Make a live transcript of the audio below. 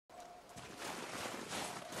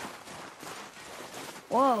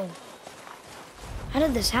Whoa. How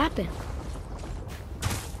did this happen?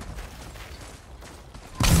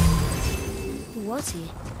 Who was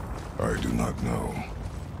he? I do not know.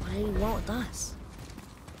 What did he want with us?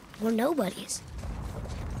 We're nobodies.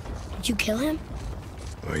 Did you kill him?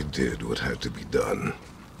 I did what had to be done.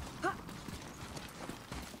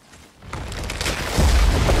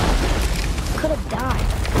 Could have died.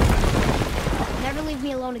 Never leave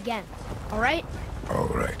me alone again, all right? All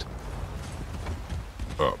right.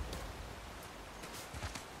 Up.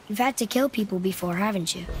 You've had to kill people before,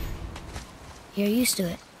 haven't you? You're used to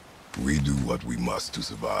it. We do what we must to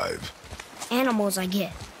survive. Animals, I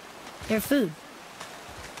get. They're food.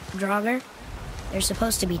 Draugr, they're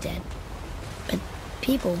supposed to be dead. But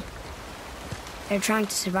people, they're trying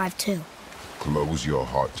to survive too. Close your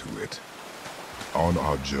heart to it. On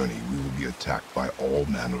our journey, we will be attacked by all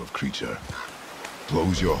manner of creature.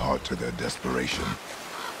 Close your heart to their desperation.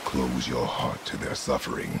 Close your heart to their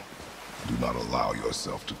suffering. Do not allow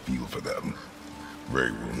yourself to feel for them.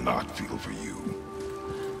 They will not feel for you.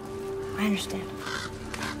 I understand.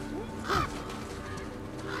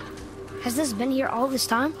 Has this been here all this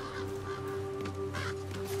time?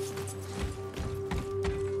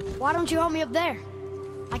 Why don't you help me up there?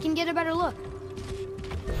 I can get a better look.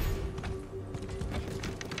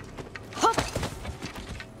 Hup!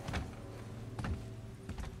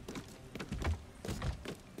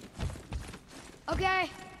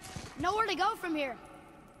 Okay, nowhere to go from here,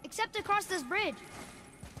 except across this bridge.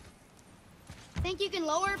 Think you can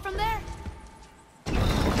lower it from there?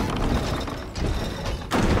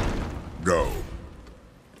 Go.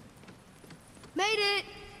 Made it!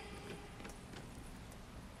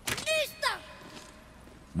 Listo!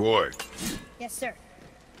 Boy. Yes, sir.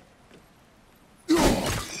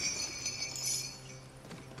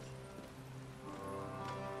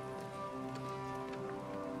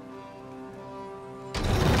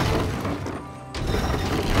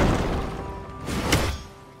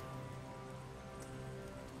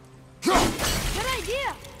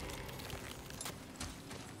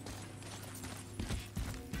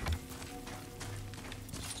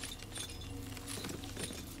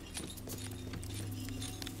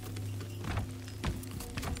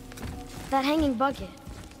 That hanging bucket.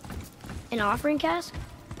 An offering cask?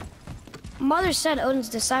 Mother said Odin's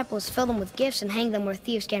disciples fill them with gifts and hang them where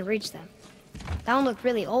thieves can't reach them. That one looked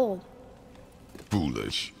really old.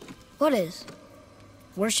 Foolish. What is?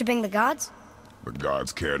 Worshipping the gods? The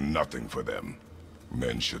gods care nothing for them.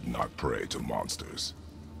 Men should not pray to monsters.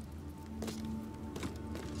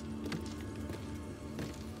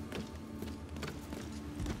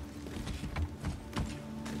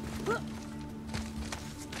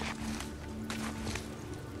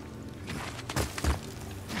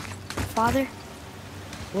 Father,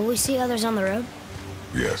 will we see others on the road?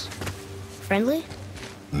 Yes. Friendly?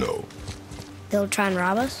 No. They'll try and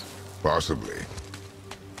rob us? Possibly.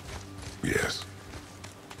 Yes.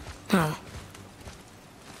 Oh.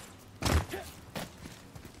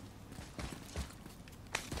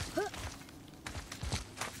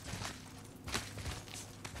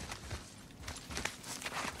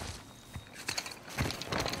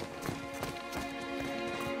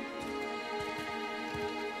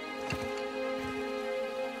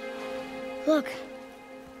 Look.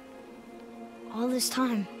 All this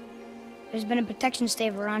time, there's been a protection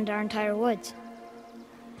stave around our entire woods.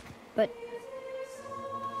 But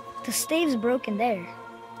the stave's broken there.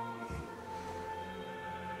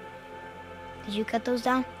 Did you cut those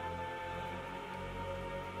down?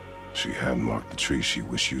 She hand-marked the tree she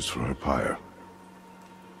wished used for her pyre.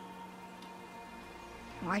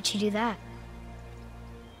 Why'd she do that?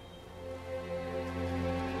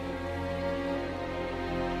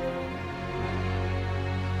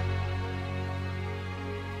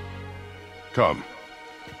 Come.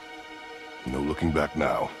 No looking back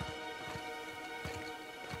now.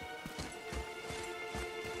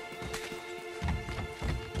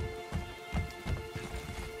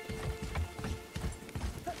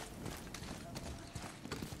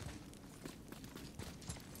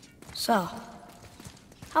 So,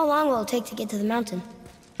 how long will it take to get to the mountain?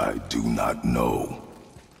 I do not know.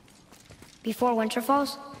 Before winter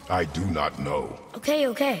falls? I do not know. Okay,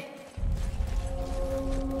 okay.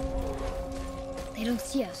 They don't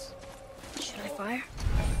see us. Should I fire?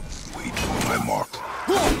 Wait for my mark.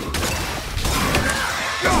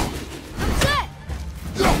 I'm set!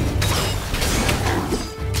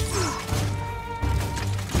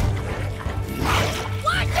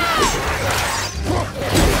 Watch out!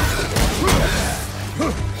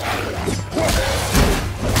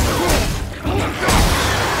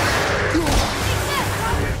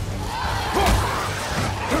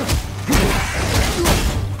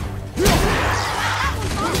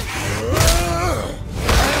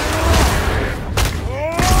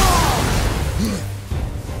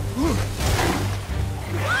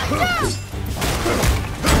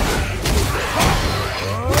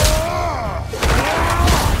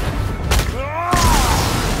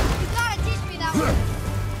 gotta teach me that one.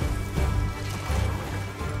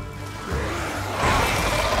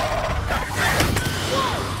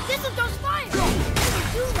 Whoa! This one throws fire!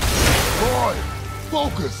 Boy,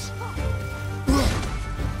 focus!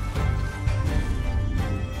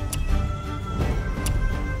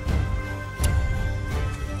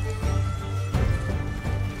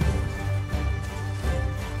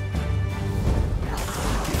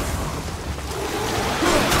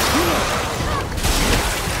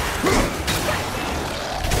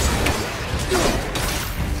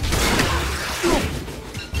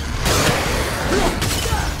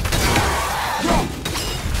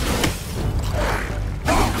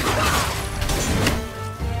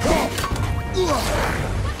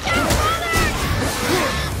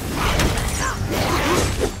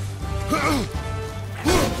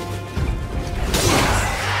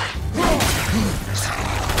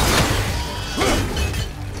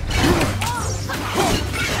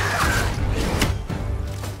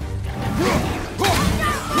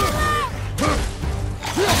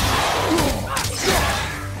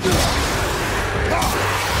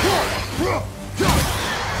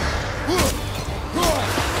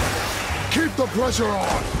 Keep the pressure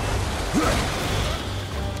on!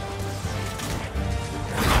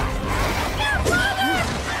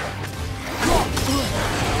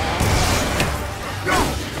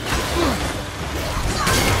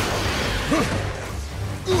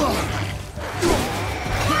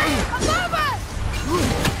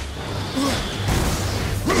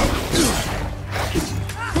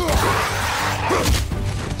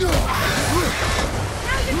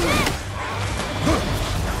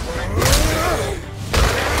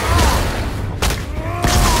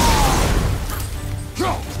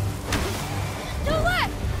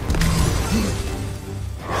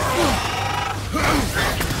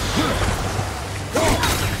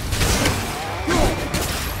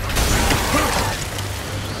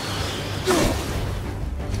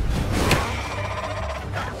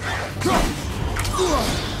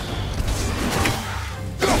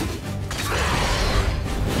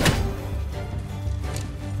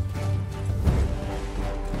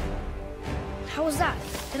 How was that?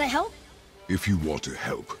 Did I help? If you want to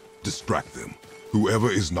help, distract them. Whoever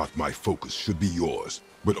is not my focus should be yours,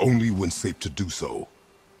 but only when safe to do so.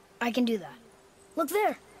 I can do that. Look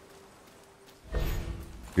there.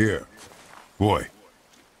 Here. Boy.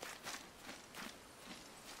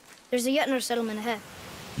 There's a Jötnar settlement ahead.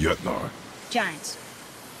 Jötnar. Giants.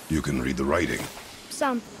 You can read the writing.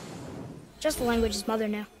 Some. Just the language his mother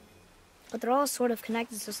knew. But they're all sort of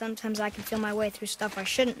connected, so sometimes I can feel my way through stuff I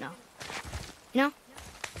shouldn't know. You know?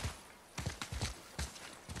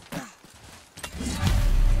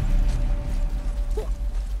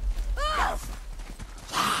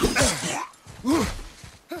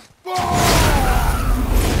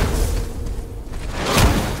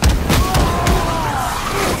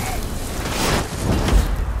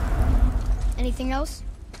 Anything else?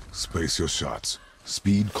 Space your shots.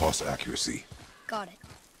 Speed costs accuracy. Got it.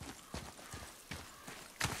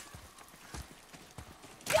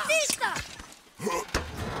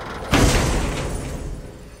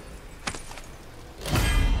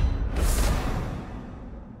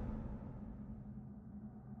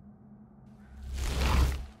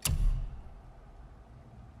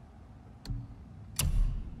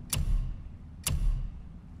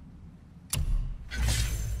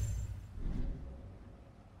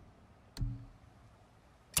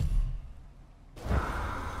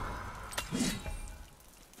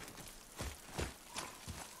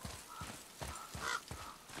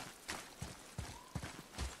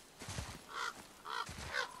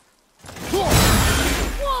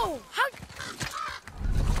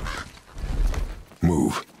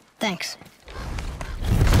 Move. Thanks.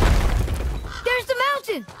 There's the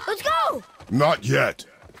mountain! Let's go! Not yet.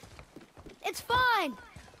 It's fine!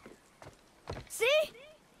 See?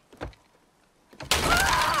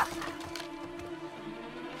 Ah!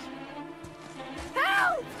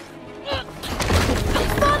 Help!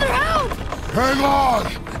 Father, help! Hang on!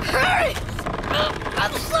 Hurry!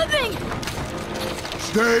 I'm slipping!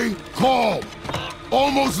 Stay calm.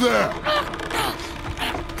 Almost there.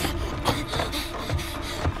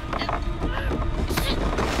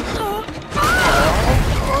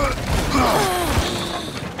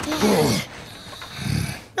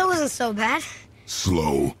 That wasn't so bad.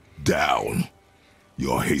 Slow down.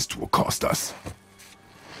 Your haste will cost us.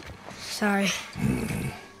 Sorry.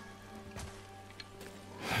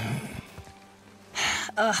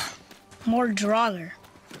 More Draugr.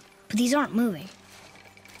 But these aren't moving.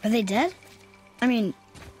 Are they dead? I mean,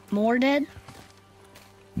 more dead?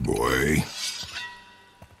 Boy.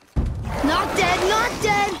 Not dead, not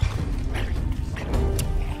dead!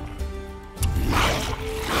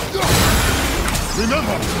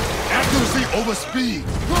 Remember, accuracy over speed.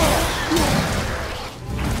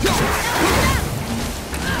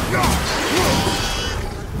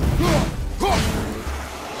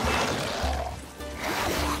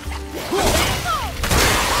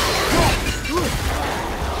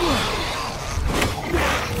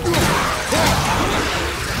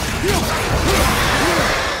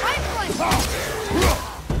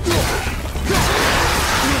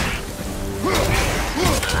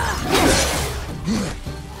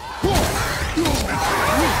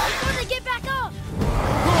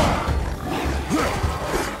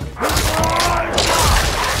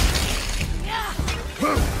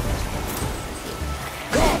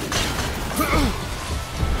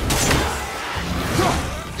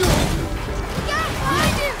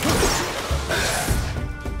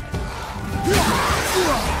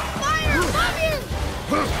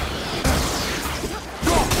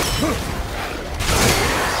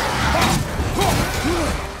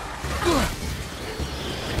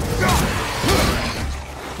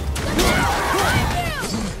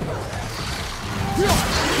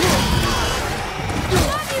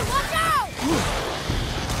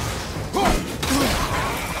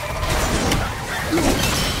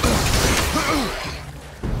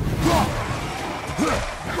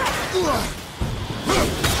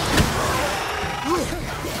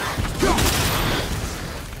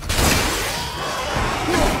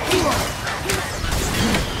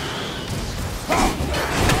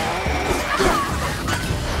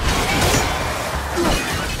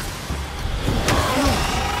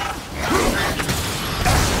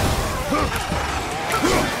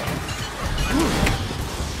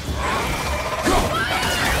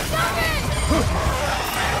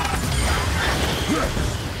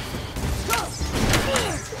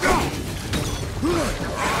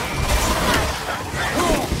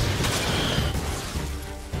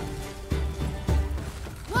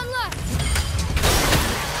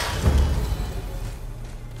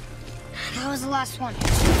 Last one.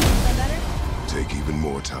 Is that better? Take even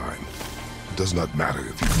more time. It does not matter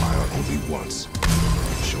if you fire only once.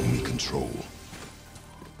 Show me control.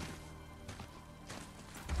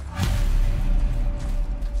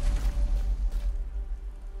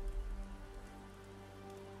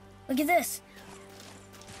 Look at this.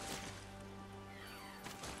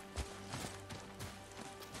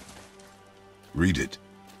 Read it.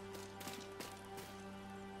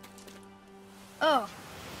 Oh.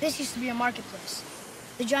 This used to be a marketplace.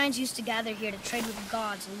 The giants used to gather here to trade with the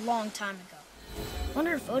gods a long time ago.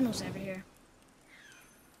 Wonder if Odin was ever here.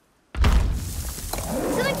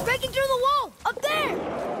 Something's breaking through the wall! Up there!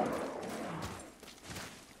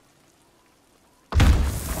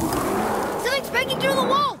 Something's breaking through the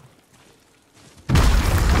wall!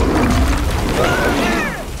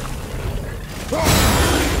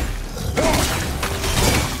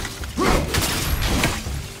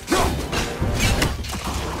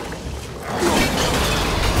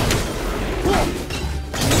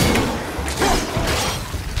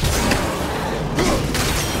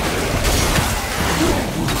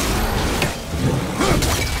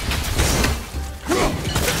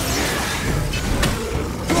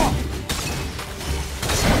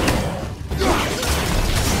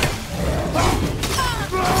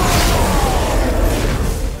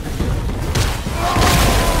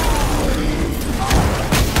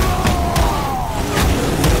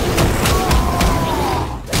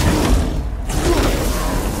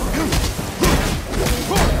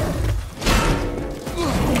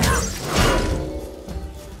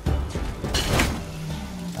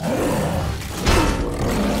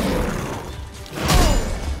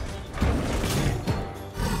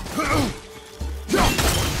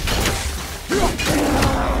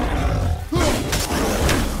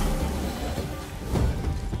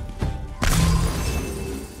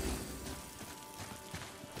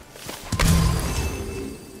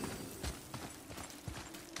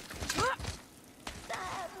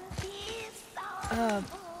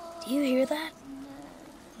 Do you hear that?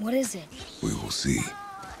 What is it? We will see.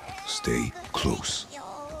 Stay close.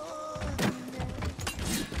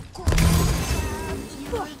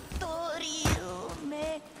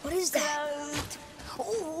 What is that?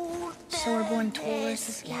 So we're going towards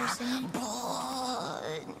this singing?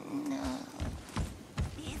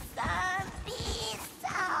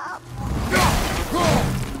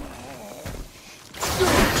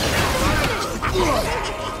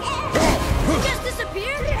 Just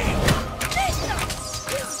disappeared?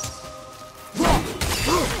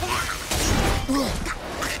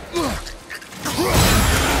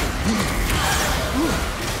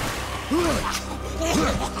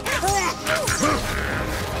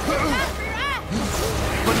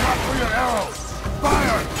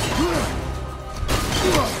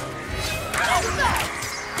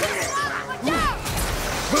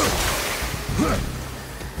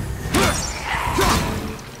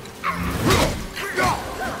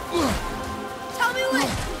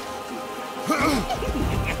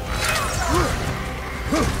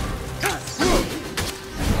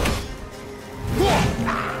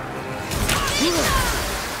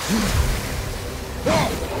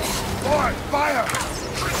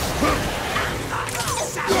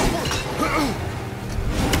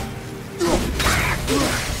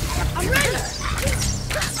 I'm ready!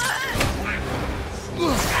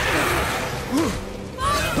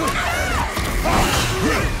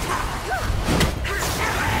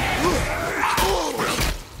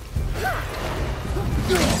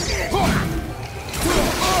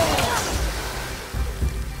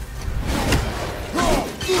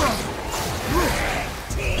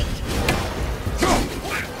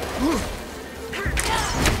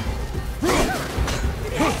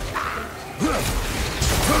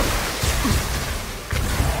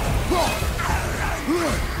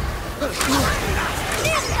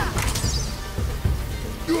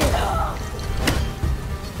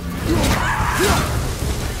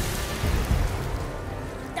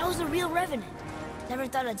 That was a real revenant. Never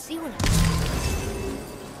thought I'd see one.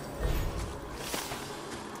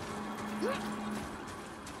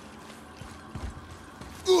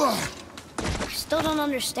 I still don't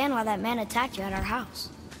understand why that man attacked you at our house.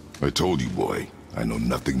 I told you, boy. I know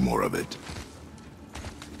nothing more of it.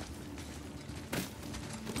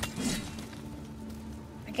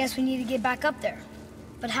 I guess we need to get back up there.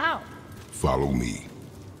 But how? Follow me.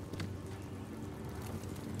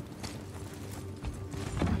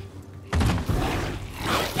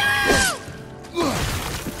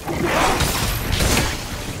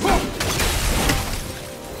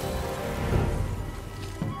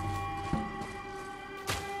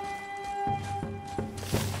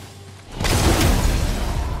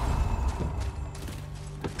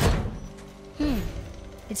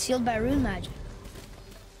 It's sealed by rune magic.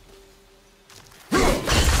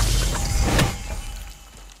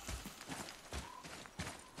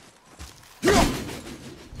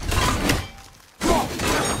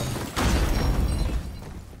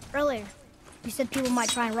 Earlier, you said people might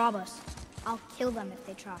try and rob us. I'll kill them if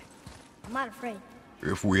they try. I'm not afraid.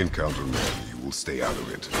 If we encounter men, you will stay out of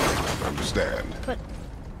it. Understand? But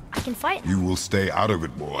I can fight. You will stay out of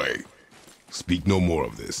it, boy. Speak no more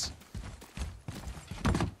of this.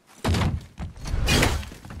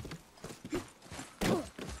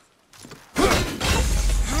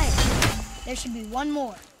 There should be one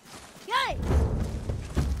more. Yay!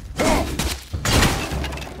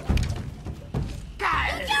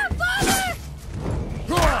 Look out, father!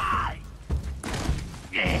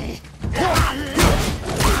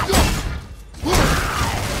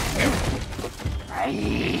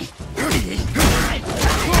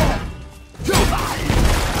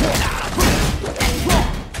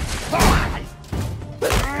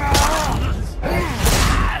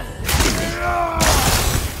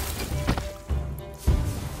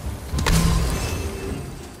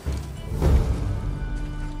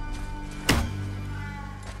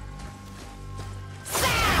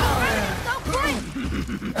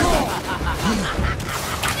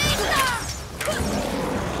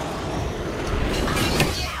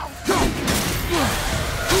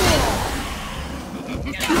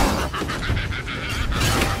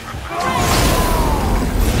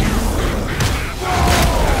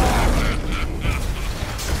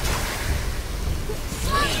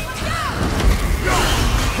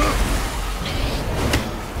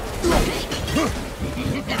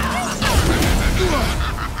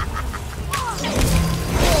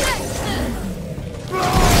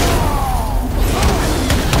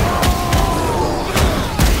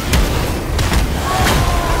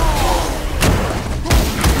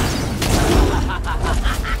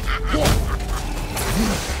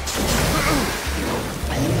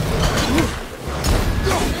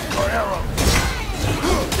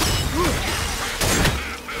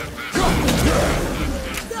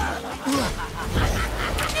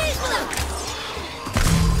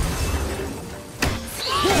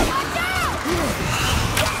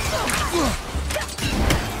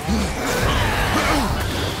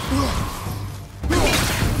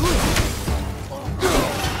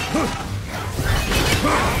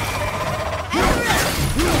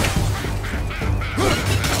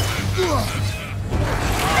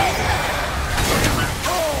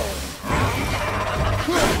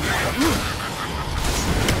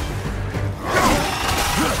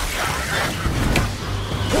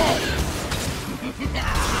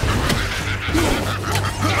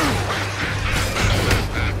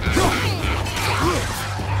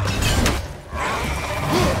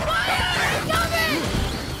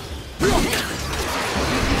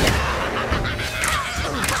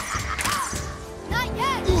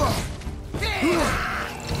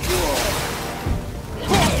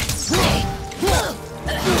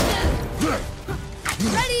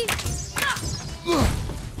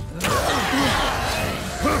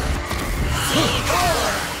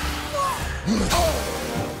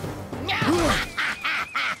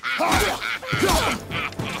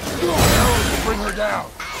 down.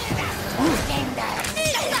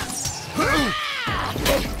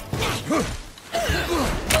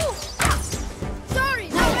 Sorry,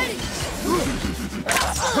 not ready.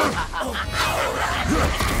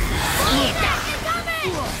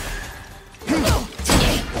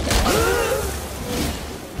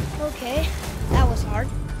 Okay, that was hard.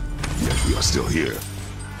 Yet we are still here.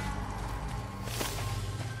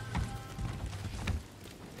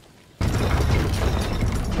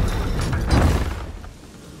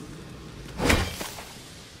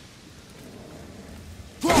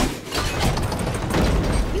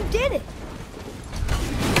 You did it!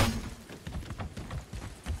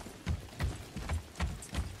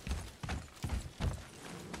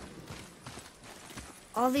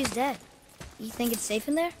 All these dead. You think it's safe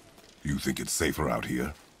in there? You think it's safer out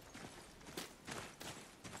here?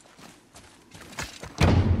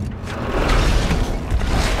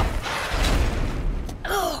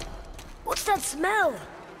 Oh! What's that smell?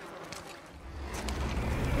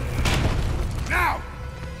 Now!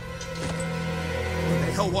 Are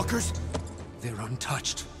they Hellwalkers? They're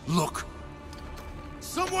untouched. Look!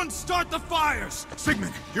 Someone start the fires!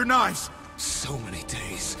 Sigmund, your knives! So many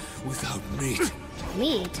days without meat.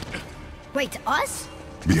 Meat? Wait, to us?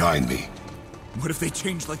 Behind me. What if they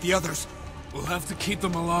change like the others? We'll have to keep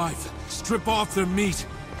them alive. Strip off their meat.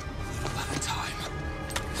 A little at a time.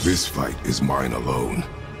 This fight is mine alone.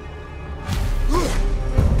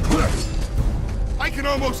 I can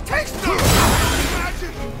almost taste them!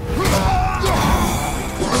 Imagine!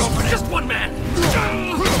 Just one man!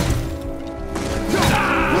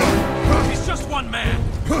 He's just one man!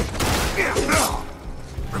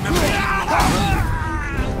 Remember Father!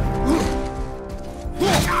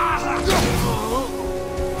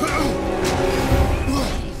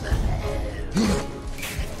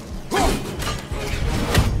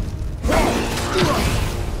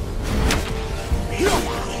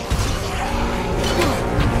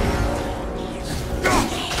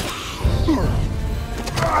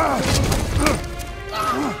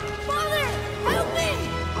 Help me!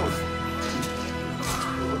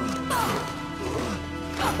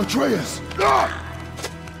 Atreus!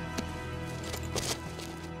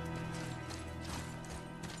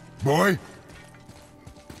 Boy?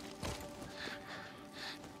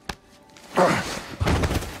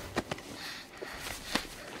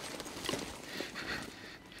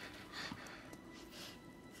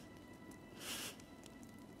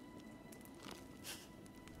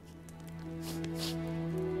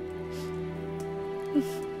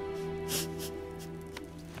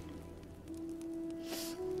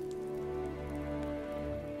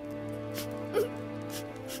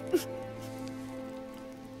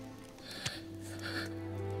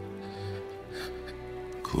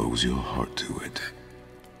 Close your heart to it.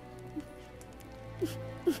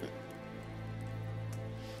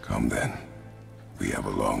 Come then. We have a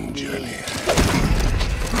long journey.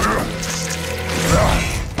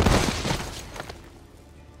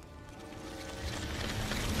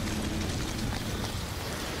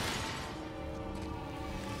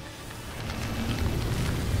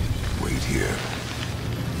 Wait here.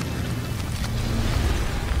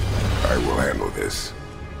 I will handle this.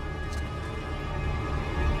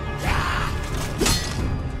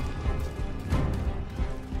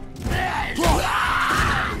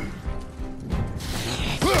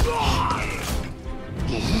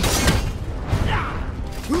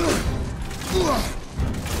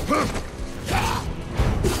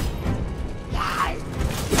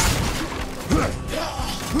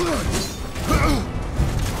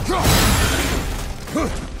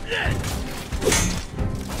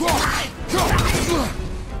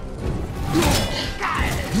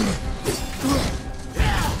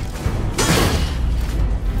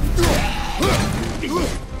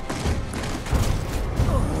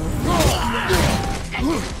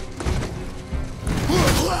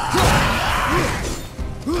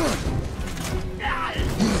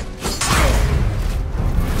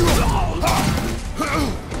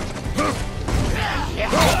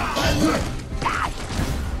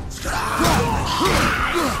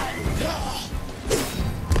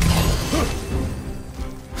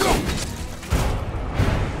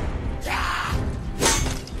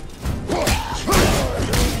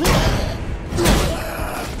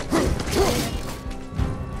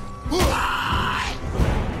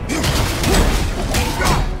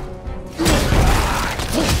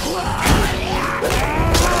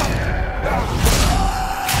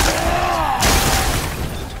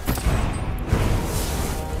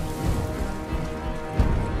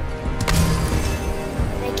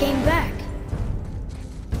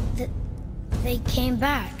 They came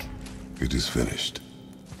back. It is finished.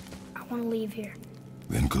 I want to leave here.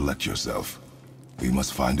 Then collect yourself. We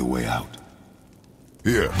must find a way out.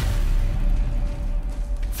 Here.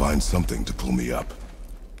 Find something to pull me up.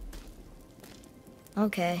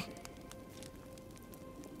 Okay.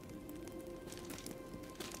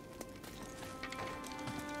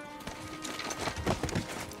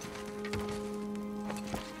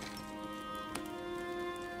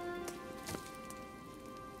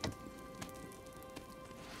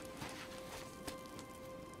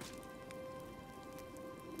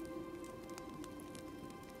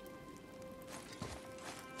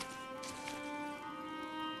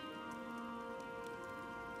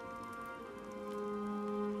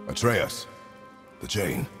 Atreus. The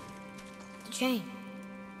chain. The chain.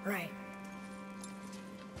 Right.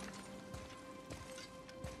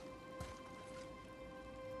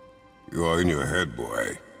 You are in your head,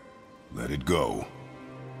 boy. Let it go.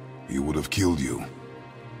 He would have killed you.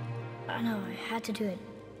 I know, I had to do it.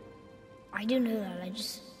 I do know that, I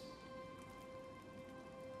just...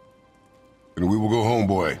 And we will go home,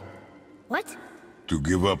 boy. What? To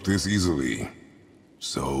give up this easily.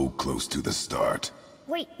 So close to the start.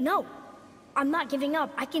 Wait, no. I'm not giving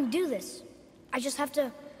up. I can do this. I just have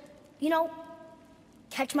to, you know,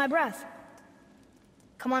 catch my breath.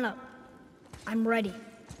 Come on up. I'm ready.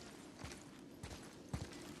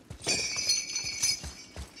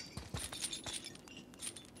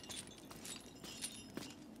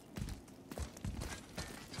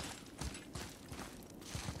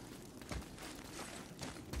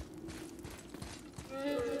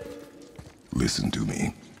 Listen to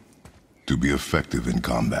me. To be effective in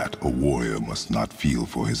combat, a warrior must not feel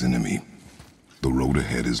for his enemy. The road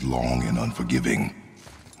ahead is long and unforgiving.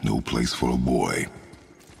 No place for a boy.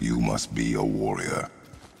 You must be a warrior.